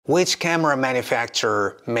Which camera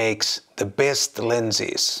manufacturer makes the best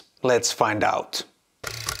lenses? Let's find out.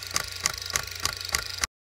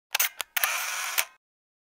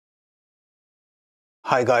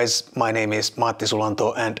 Hi guys, my name is Matti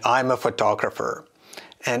Sulanto and I'm a photographer.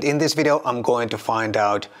 And in this video I'm going to find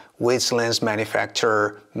out which lens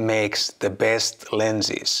manufacturer makes the best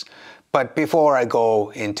lenses. But before I go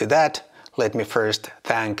into that, let me first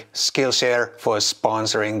thank Skillshare for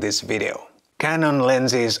sponsoring this video. Canon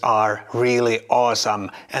lenses are really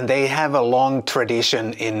awesome and they have a long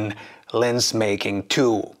tradition in lens making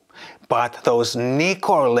too. But those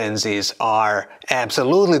Nikon lenses are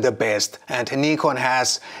absolutely the best, and Nikon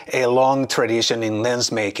has a long tradition in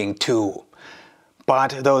lens making too.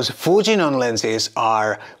 But those Fujinon lenses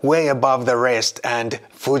are way above the rest, and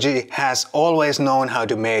Fuji has always known how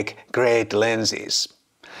to make great lenses.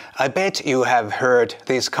 I bet you have heard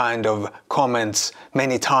this kind of comments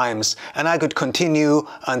many times, and I could continue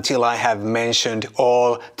until I have mentioned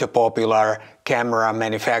all the popular camera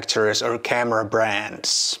manufacturers or camera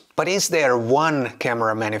brands. But is there one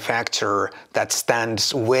camera manufacturer that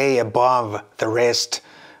stands way above the rest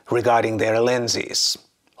regarding their lenses?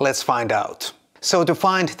 Let's find out. So to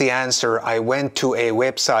find the answer, I went to a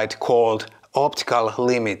website called Optical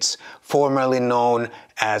Limits, formerly known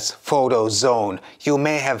as PhotoZone. You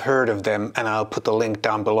may have heard of them, and I'll put the link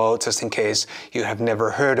down below just in case you have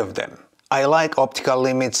never heard of them. I like Optical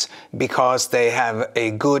Limits because they have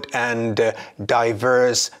a good and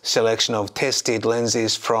diverse selection of tested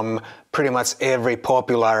lenses from pretty much every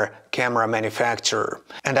popular camera manufacturer.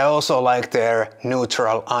 And I also like their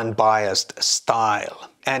neutral, unbiased style.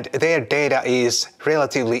 And their data is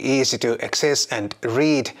relatively easy to access and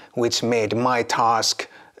read, which made my task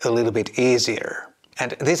a little bit easier.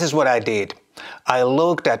 And this is what I did. I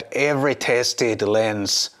looked at every tested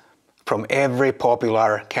lens from every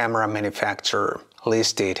popular camera manufacturer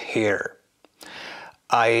listed here.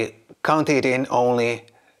 I counted in only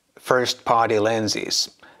first-party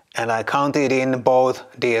lenses, and I counted in both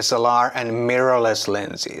DSLR and mirrorless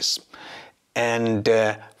lenses. And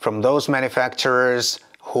from those manufacturers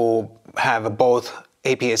who have both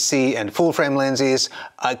APS-C and full-frame lenses,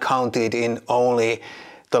 I counted in only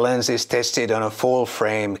the lenses tested on a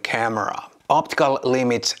full-frame camera. Optical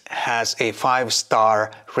Limits has a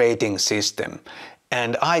 5-star rating system,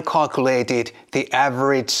 and I calculated the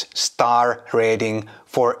average star rating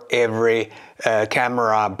for every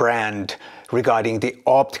camera brand regarding the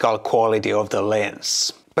optical quality of the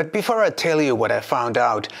lens. But before I tell you what I found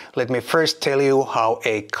out, let me first tell you how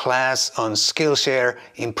a class on Skillshare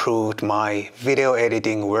improved my video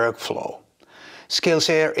editing workflow.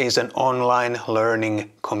 Skillshare is an online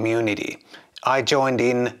learning community. I joined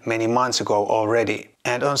in many months ago already,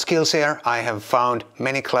 and on Skillshare I have found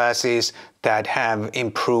many classes that have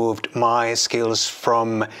improved my skills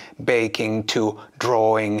from baking to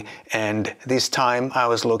drawing, and this time I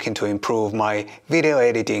was looking to improve my video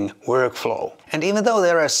editing workflow. And even though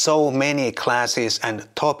there are so many classes and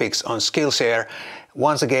topics on Skillshare,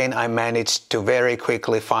 once again I managed to very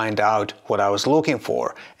quickly find out what I was looking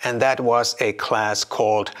for, and that was a class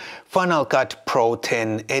called Final Cut Pro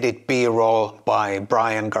 10 Edit B-Roll by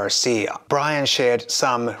Brian Garcia. Brian shared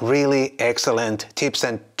some really excellent tips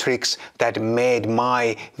and tricks that made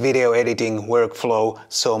my video editing workflow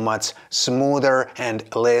so much smoother and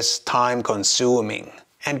less time consuming.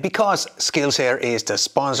 And because Skillshare is the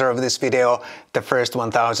sponsor of this video, the first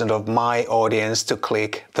 1,000 of my audience to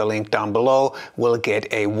click the link down below will get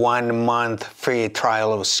a 1-month free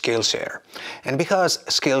trial of Skillshare. And because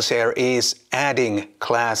Skillshare is adding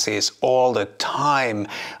classes all the time,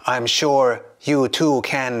 I'm sure you too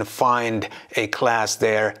can find a class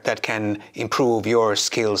there that can improve your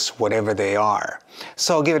skills, whatever they are.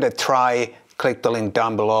 So give it a try, click the link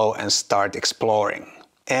down below and start exploring.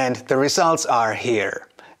 And the results are here.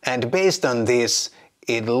 And based on this,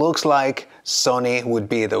 it looks like Sony would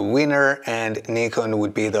be the winner and Nikon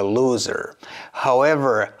would be the loser.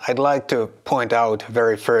 However, I'd like to point out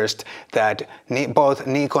very first that both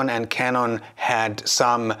Nikon and Canon had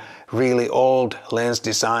some really old lens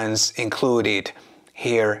designs included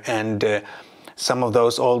here, and some of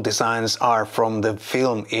those old designs are from the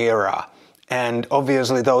film era. And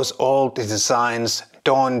obviously those old designs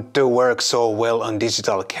don't work so well on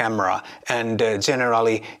digital camera, and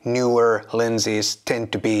generally newer lenses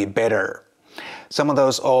tend to be better. Some of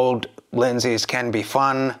those old lenses can be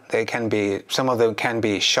fun, some of them can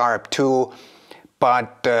be sharp too,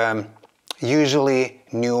 but usually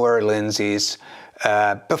newer lenses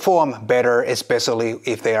perform better, especially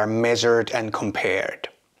if they are measured and compared.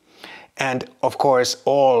 And of course,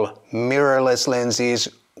 all mirrorless lenses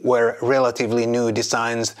were relatively new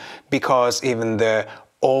designs because even the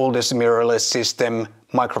oldest mirrorless system,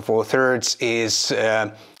 Micro Four Thirds, is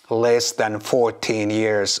less than 14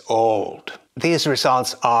 years old. These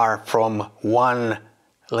results are from one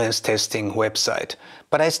lens testing website,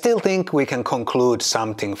 but I still think we can conclude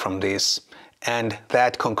something from this, and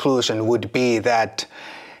that conclusion would be that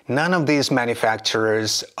none of these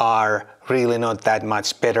manufacturers are really not that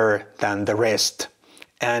much better than the rest,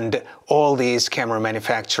 and all these camera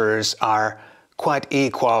manufacturers are quite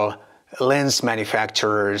equal lens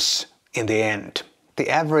manufacturers in the end. The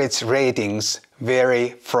average ratings vary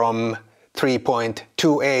from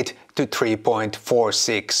 3.28 to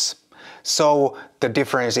 3.46, so the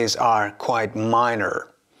differences are quite minor.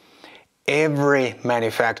 Every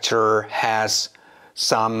manufacturer has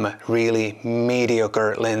some really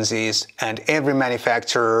mediocre lenses, and every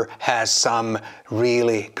manufacturer has some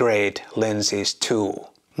really great lenses too.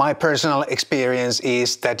 My personal experience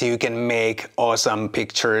is that you can make awesome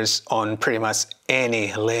pictures on pretty much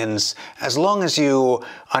any lens as long as you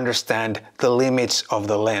understand the limits of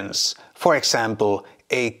the lens. For example,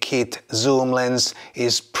 a kit zoom lens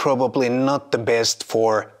is probably not the best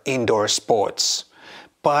for indoor sports,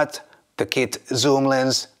 but the kit zoom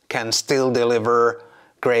lens can still deliver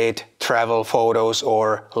great travel photos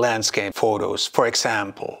or landscape photos, for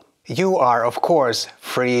example. You are, of course,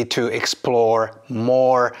 free to explore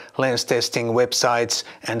more lens testing websites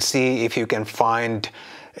and see if you can find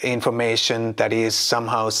information that is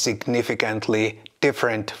somehow significantly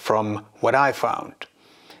different from what I found.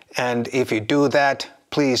 And if you do that,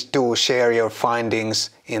 please do share your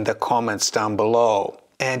findings in the comments down below.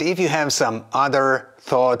 And if you have some other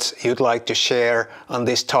thoughts you'd like to share on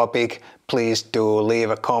this topic, please do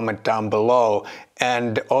leave a comment down below.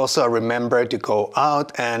 And also remember to go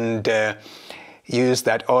out and use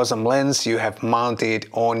that awesome lens you have mounted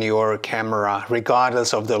on your camera,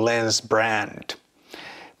 regardless of the lens brand.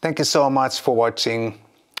 Thank you so much for watching.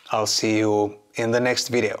 I'll see you in the next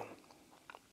video.